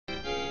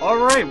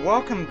Alright,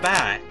 welcome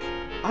back.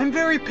 I'm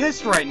very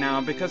pissed right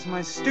now because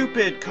my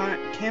stupid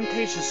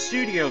Camtasia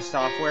Studio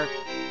software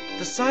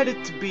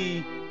decided to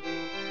be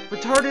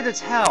retarded as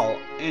hell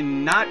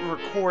and not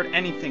record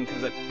anything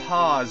because it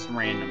paused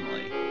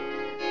randomly.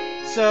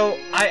 So,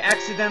 I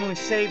accidentally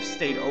save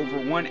state over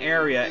one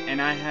area and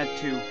I had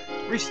to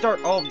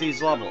restart all of these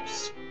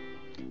levels.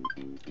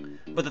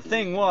 But the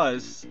thing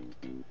was,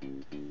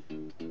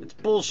 it's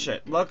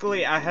bullshit.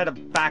 Luckily, I had a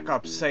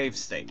backup save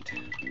state.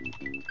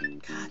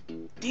 God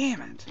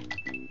damn it.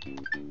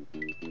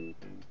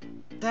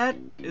 That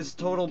is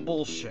total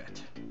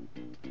bullshit.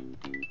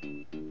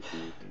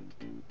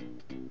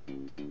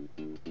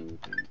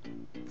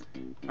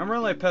 I'm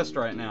really pissed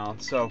right now,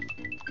 so...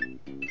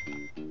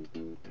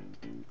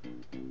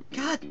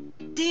 God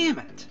damn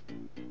it!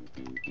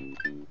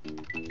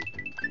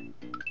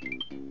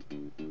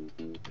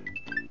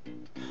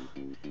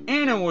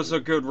 Anna was a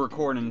good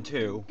recording,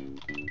 too.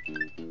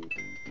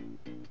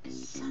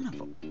 Son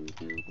of a...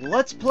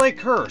 Let's play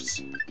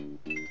Curse.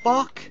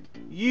 Fuck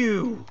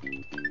you.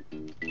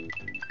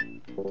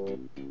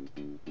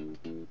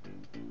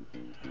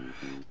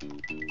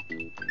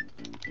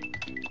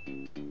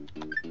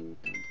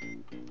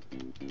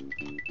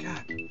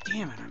 God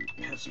damn it, I'm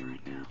pissed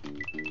right now.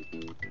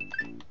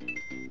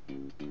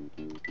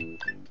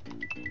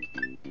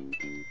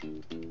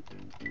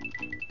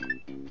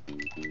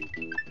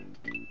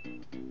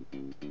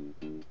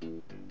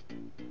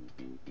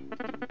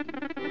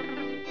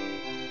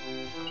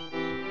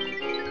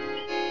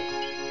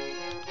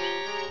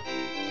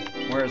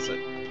 Where is it?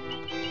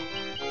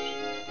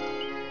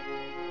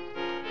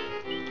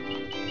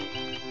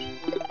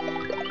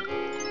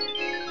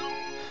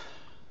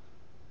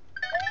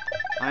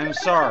 I'm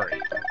sorry,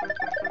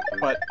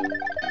 but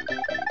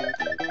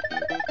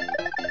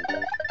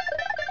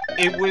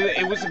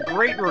it was a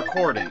great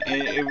recording.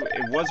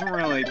 It wasn't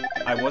really,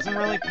 I wasn't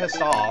really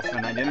pissed off,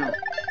 and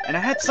I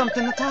had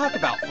something to talk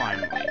about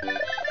finally.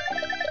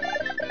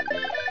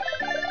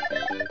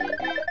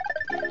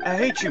 I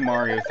hate you,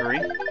 Mario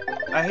 3.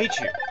 I hate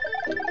you.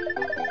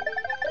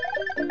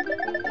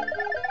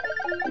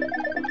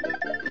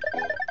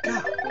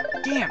 God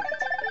damn it.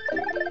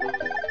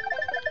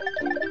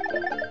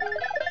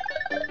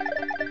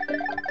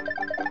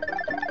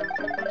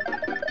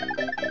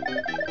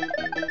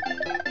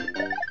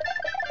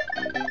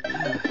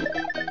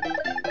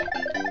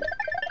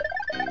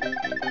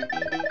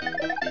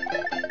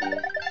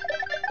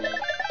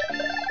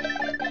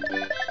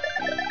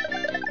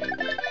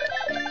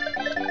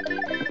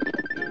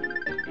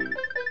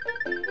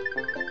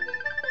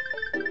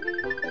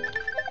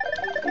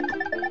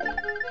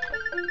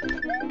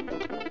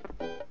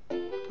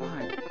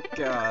 My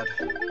God.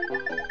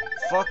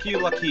 Fuck you,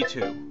 Lucky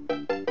 2.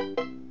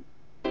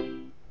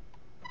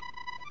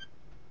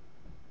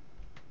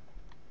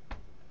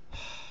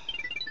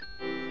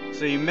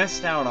 So you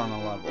missed out on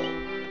a level.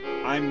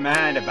 I'm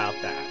mad about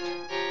that.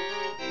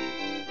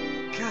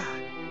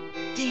 God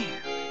damn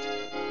it.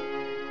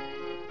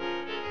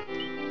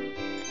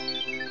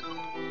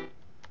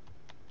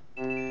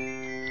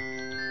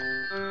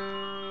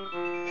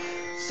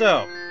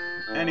 So,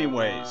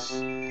 anyways,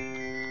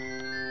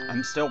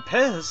 I'm still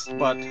pissed,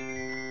 but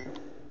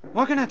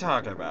what can I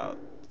talk about?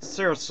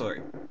 Seriously.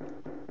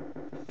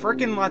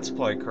 Frickin' Let's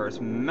Play Curse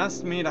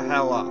messed me the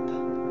hell up.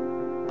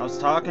 I was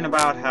talking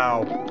about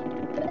how,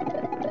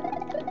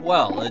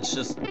 well, it's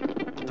just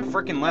the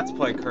frickin' Let's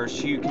Play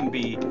Curse, you can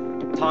be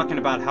talking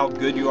about how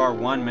good you are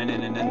 1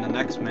 minute and then the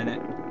next minute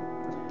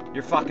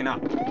you're fucking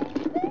up.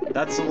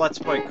 That's the Let's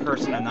Play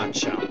Curse in a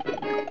nutshell.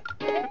 God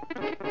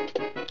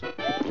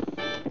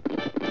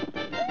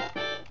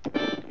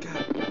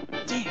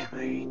damn, I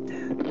hate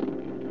that.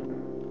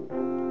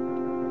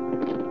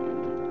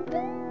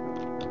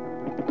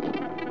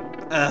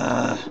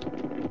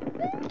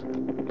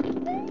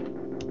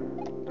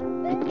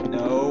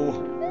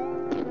 No.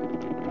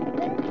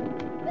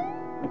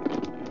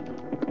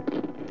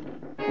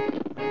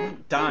 I'm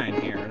not dying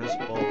here. This is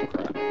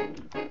bullcrap.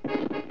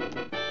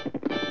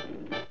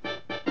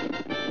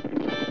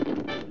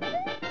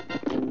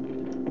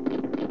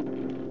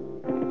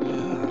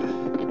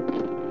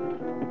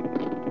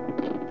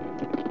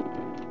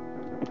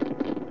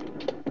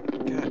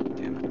 God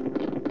damn it.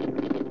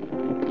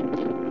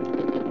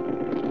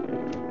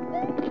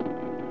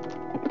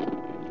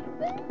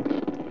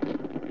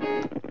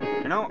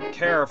 I don't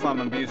care if I'm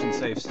abusing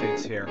save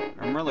states here.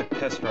 I'm really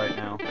pissed right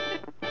now.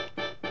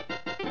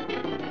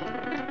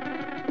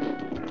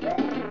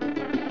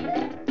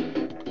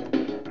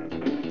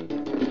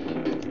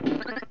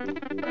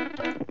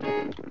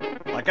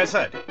 Like I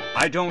said,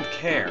 I don't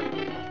care.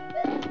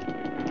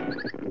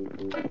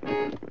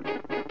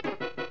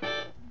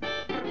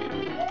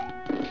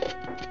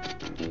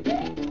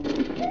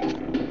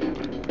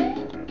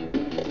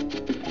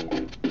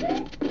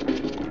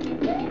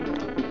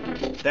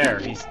 There,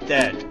 he's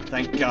dead.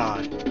 Thank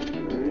God.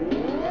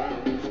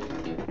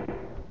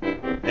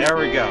 There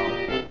we go.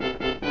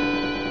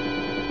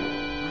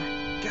 My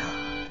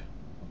God.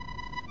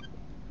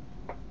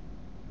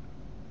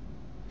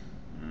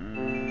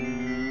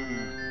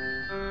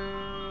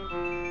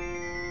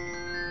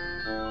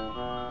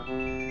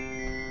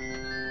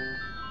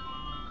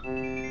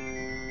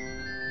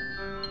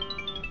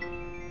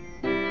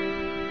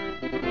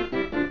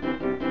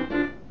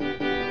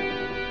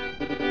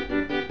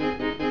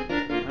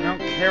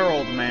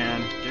 Herald,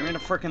 man. Give me the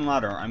frickin'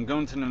 letter. I'm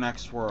going to the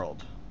next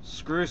world.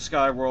 Screw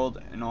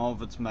Skyworld and all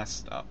of its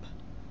messed up.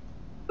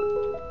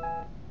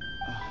 Oh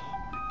my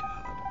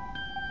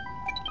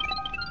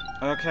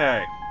god.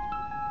 Okay.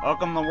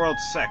 Welcome to World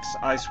 6,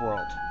 Ice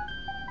World.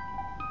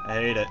 I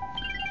hate it.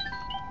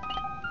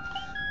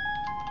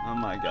 Oh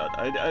my god.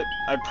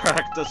 I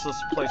practiced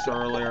this place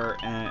earlier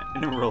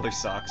and it really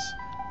sucks.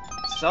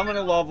 Some of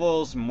the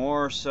levels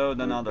more so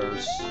than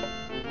others.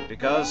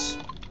 Because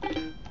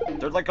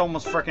they're like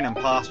almost freaking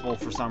impossible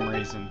for some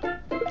reason.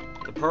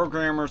 The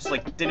programmers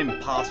like did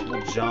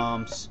impossible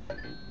jumps,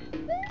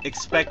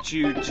 expect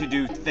you to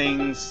do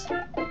things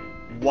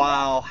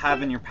while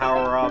having your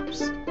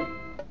power-ups,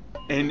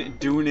 and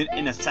doing it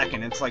in a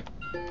second. It's like,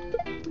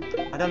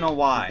 I don't know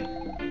why.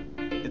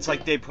 It's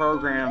like they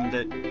programmed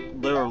it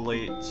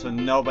literally so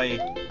nobody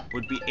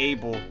would be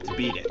able to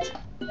beat it.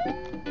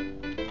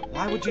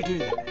 Why would you do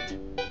that?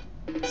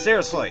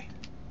 Seriously.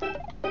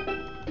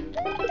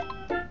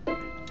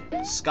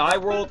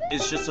 Skyworld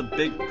is just a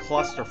big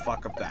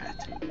clusterfuck of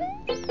that.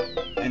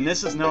 And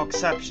this is no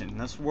exception.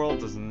 This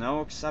world is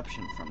no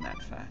exception from that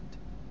fact.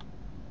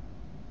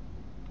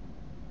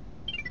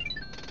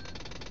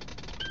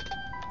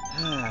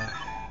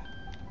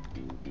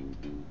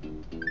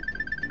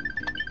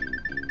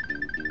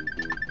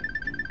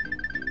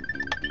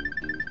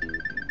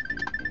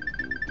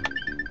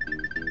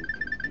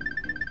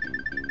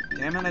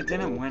 Damn it, I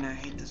didn't win. I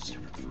hate this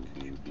stupid fucking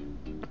game.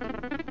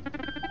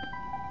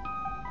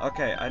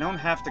 Okay, I don't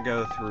have to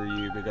go through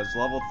you because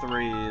level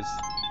 3 is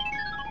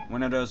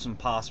one of those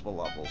impossible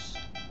levels.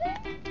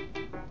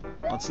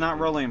 Well, it's not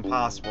really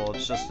impossible,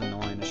 it's just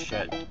annoying as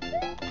shit.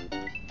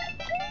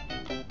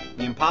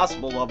 The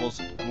impossible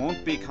levels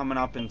won't be coming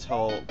up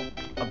until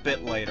a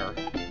bit later.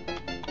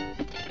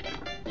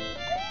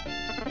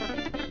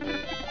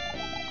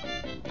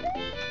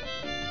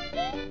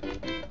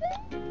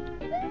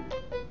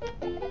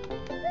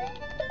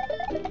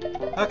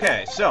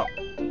 Okay, so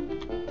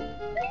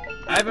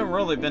I haven't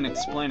really been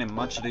explaining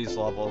much of these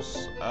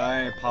levels.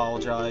 I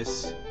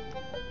apologize.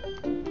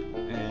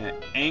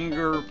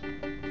 Anger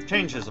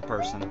changes a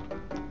person.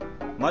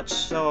 Much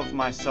so of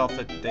myself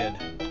it did.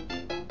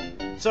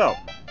 So,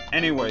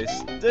 anyways,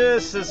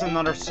 this is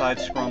another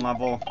side-scroll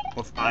level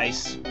with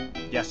ice.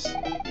 Yes,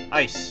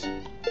 ice.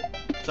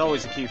 It's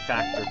always a key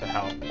factor to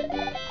help.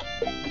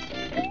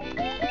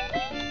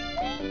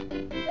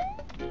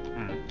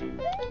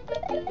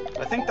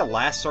 I think the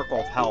last circle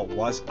of hell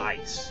was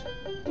ice.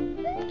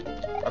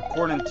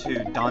 According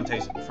to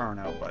Dante's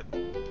Inferno, but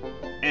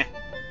eh.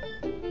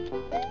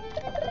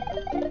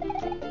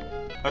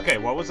 Okay,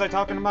 what was I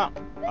talking about?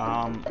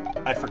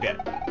 I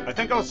forget. I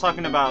think I was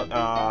talking about,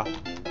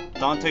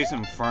 Dante's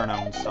Inferno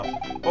and stuff.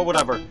 But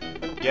whatever.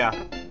 Yeah.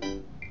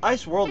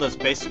 Ice World is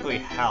basically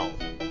hell.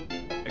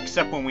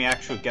 Except when we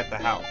actually get the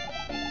hell.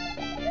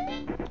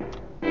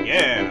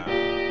 Yeah!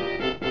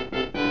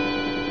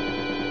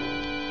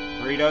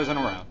 3 days in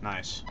a row.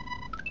 Nice.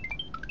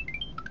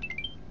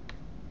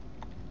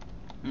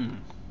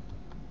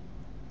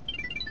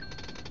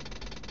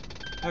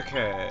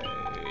 Okay,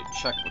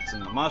 check what's in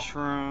the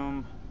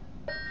mushroom.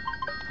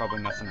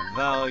 Probably nothing of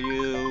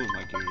value,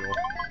 like usual.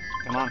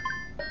 Come on.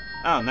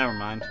 Oh, never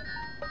mind.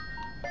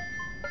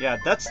 Yeah,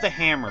 that's the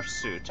hammer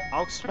suit.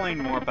 I'll explain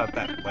more about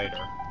that later.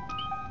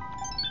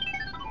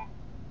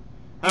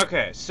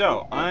 Okay,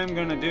 so I'm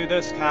gonna do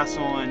this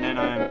castle and then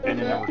I'm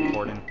ending the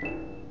recording.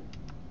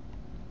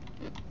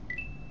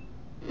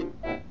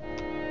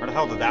 Where the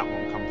hell did that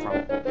one come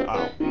from?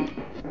 Oh.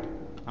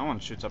 That one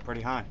shoots up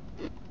pretty high.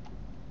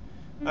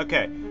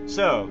 Okay,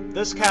 so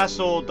this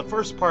castle, the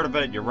first part of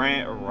it, you're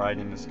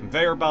riding this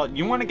conveyor belt.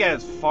 You want to get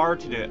as far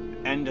to the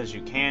end as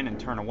you can and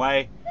turn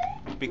away,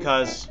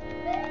 because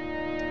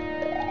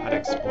how to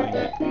explain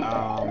it?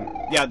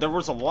 Yeah, there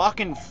was a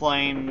walk-in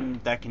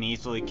flame that can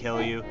easily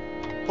kill you,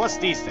 plus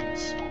these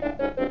things.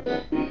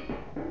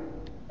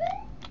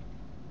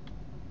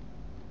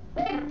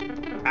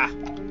 Ah,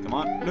 come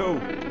on, no,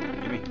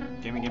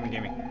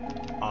 gimme.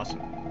 Awesome.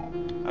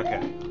 Okay,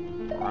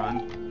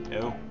 run.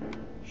 No,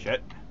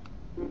 shit.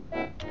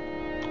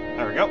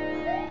 There we go.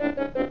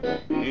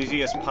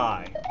 Easy as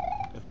pie.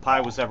 If pie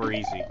was ever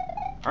easy.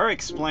 I already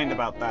explained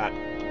about that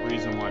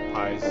reason why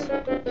pie's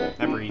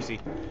never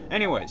easy.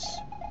 Anyways,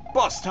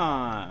 boss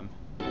time!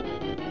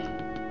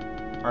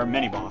 Or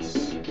mini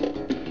boss.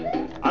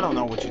 I don't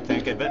know what you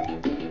think of it.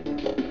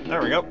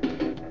 There we go.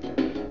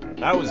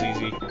 That was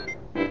easy.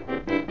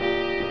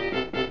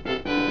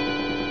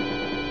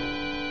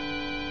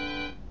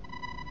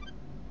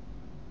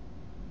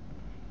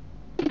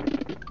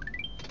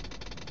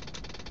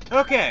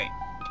 Okay,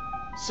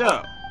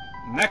 so,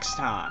 next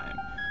time,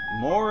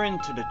 more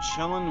into the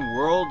chillin'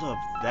 world of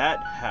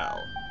that hell,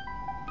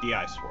 the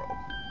Ice World.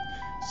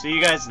 See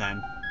you guys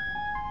then.